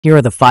Here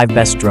are the 5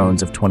 best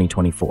drones of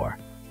 2024.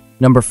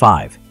 Number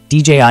 5.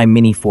 DJI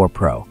Mini 4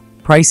 Pro.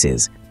 Price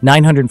is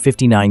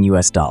 $959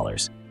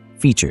 US.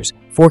 Features: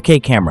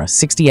 4K camera,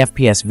 60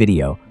 FPS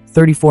video,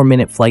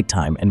 34-minute flight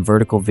time, and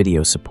vertical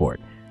video support.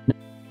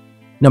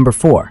 Number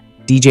 4.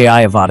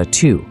 DJI Avata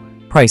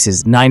 2. Price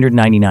is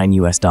 $999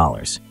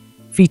 US.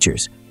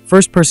 Features: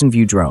 first-person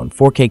view drone,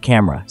 4K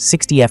camera,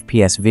 60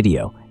 FPS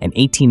video, and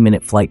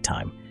 18-minute flight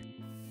time.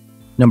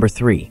 Number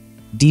 3.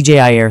 DJI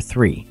Air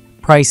 3.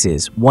 Price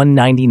is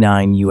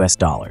 $199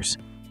 US.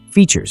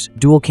 Features: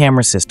 dual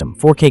camera system,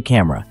 4K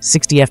camera,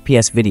 60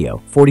 FPS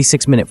video,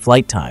 46-minute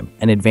flight time,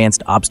 and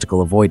advanced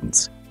obstacle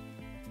avoidance.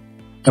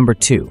 Number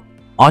 2.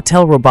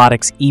 Autel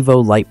Robotics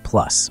Evo Lite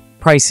Plus.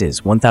 Price is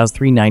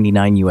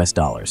 $1,399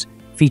 US.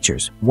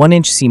 Features: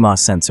 1-inch CMOS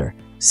sensor,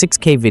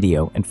 6K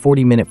video, and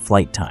 40-minute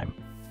flight time.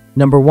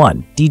 Number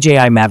 1.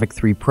 DJI Mavic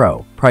 3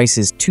 Pro. Price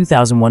is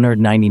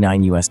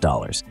 $2,199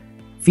 US.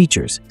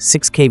 Features: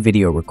 6K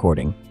video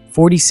recording,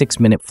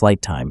 46-minute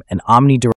flight time, and omnidirectional